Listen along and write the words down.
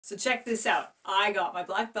So check this out. I got my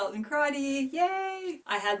black belt in karate. Yay!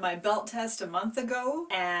 I had my belt test a month ago,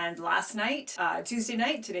 and last night, Tuesday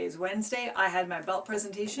night, today is Wednesday, I had my belt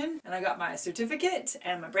presentation and I got my certificate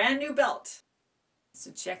and my brand new belt. So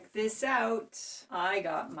check this out. I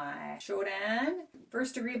got my Shodan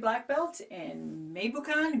first degree black belt in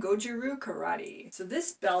Meibukan Goju-Ryu karate. So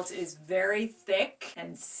this belt is very thick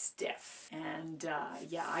and stiff. And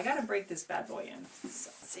yeah, I gotta break this bad boy in. So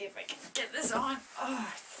let's see if I can get this on. Oh,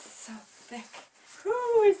 it's so thick.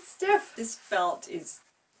 Whew, it's stiff. This belt is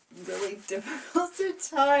really difficult to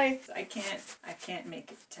tie. I can't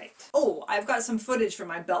make it tight. Oh, I've got some footage from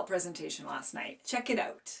my belt presentation last night. Check it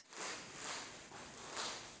out.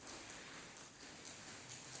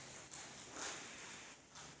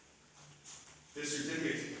 This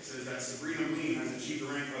certificate says that Sabrina Bliem has achieved the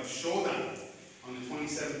rank of Shodan on the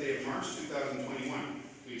 27th day of March 2021.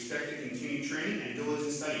 We expect to continue training and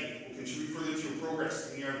diligent study will contribute further to your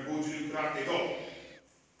progress in the art of Goju-Ryu Karate Do.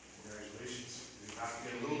 Congratulations. We have to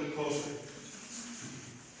get a little bit closer.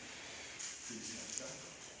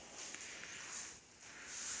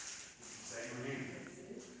 Second your hand.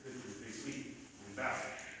 Good for your big feet. And back.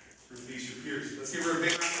 For face your peers. Let's give her a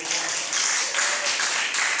big round of applause.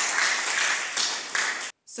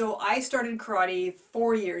 So I started karate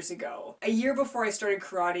 4 years ago. A year before I started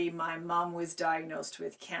karate, my mom was diagnosed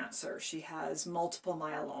with cancer. She has multiple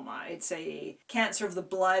myeloma. It's a cancer of the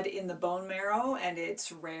blood in the bone marrow, and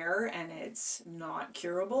it's rare and it's not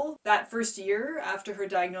curable. That first year after her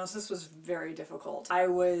diagnosis was very difficult. I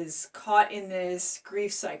was caught in this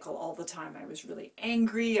grief cycle all the time. I was really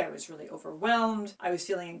angry. I was really overwhelmed. I was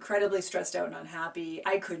feeling incredibly stressed out and unhappy.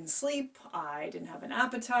 I couldn't sleep. I didn't have an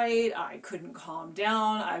appetite. I couldn't calm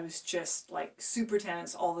down. I was just like super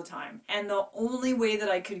tense all the time. And the only way that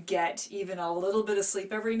I could get even a little bit of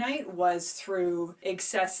sleep every night was through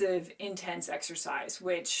excessive, intense exercise,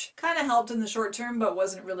 which kind of helped in the short term, but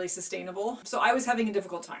wasn't really sustainable. So I was having a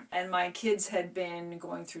difficult time. And my kids had been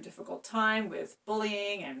going through a difficult time with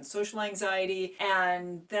bullying and social anxiety.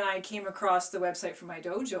 And then I came across the website for my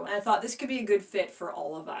dojo, and I thought this could be a good fit for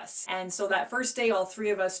all of us. And so that first day, all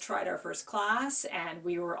three of us tried our first class, and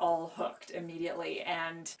we were all hooked immediately.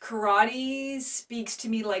 And karate speaks to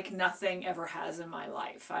me like nothing ever has in my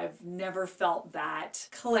life. I've never felt that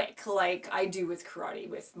click like I do with karate,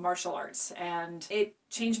 with martial arts, and it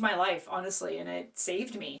changed my life, honestly, and it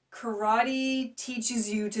saved me. Karate teaches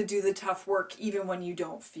you to do the tough work even when you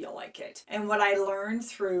don't feel like it. And what I learned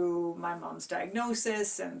through my mom's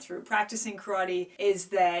diagnosis and through practicing karate is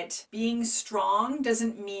that being strong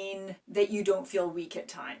doesn't mean that you don't feel weak at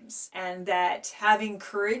times, and that having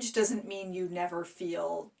courage doesn't mean you never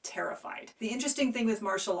feel terrified. The interesting thing with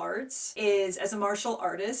martial arts is, as a martial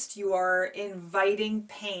artist, you are inviting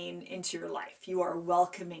pain into your life. You are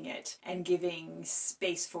welcoming it and giving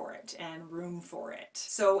space for it and room for it.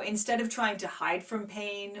 So instead of trying to hide from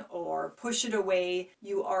pain or push it away,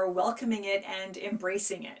 you are welcoming it and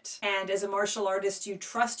embracing it. And as a martial artist, you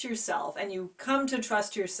trust yourself, and you come to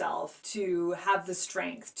trust yourself to have the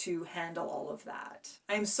strength to handle all of that.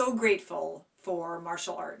 I am so grateful for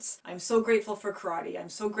martial arts. I'm so grateful for karate. I'm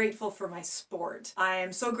so grateful for my sport. I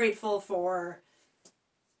am so grateful for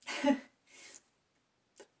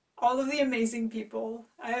all of the amazing people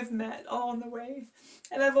I have met along the way.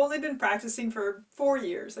 And I've only been practicing for 4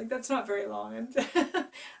 years. Like, that's not very long.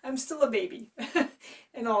 I'm still a baby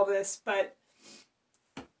in all this, but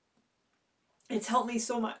it's helped me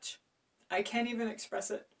so much. I can't even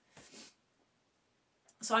express it.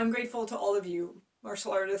 So I'm grateful to all of you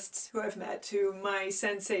martial artists who I've met, to my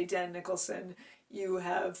sensei, Dan Nicholson. You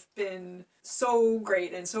have been so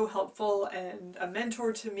great and so helpful and a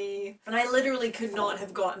mentor to me. And I literally could not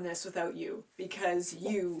have gotten this without you, because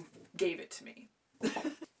you gave it to me.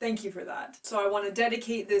 Thank you for that. So I want to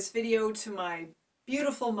dedicate this video to my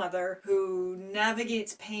beautiful mother, who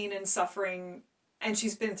navigates pain and suffering, and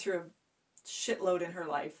she's been through a shitload in her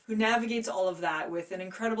life, who navigates all of that with an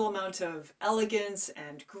incredible amount of elegance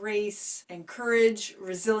and grace and courage,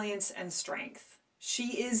 resilience and strength.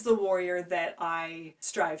 She is the warrior that I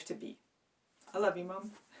strive to be. I love you,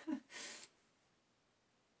 Mom.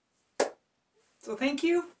 So thank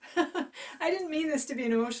you. I didn't mean this to be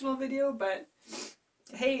an emotional video, but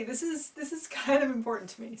hey, this is kind of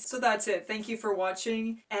important to me. So that's it. Thank you for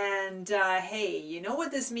watching. And hey, you know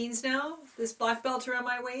what this means now? This black belt around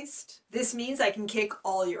my waist? This means I can kick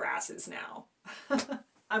all your asses now.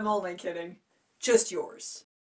 I'm only kidding. Just yours.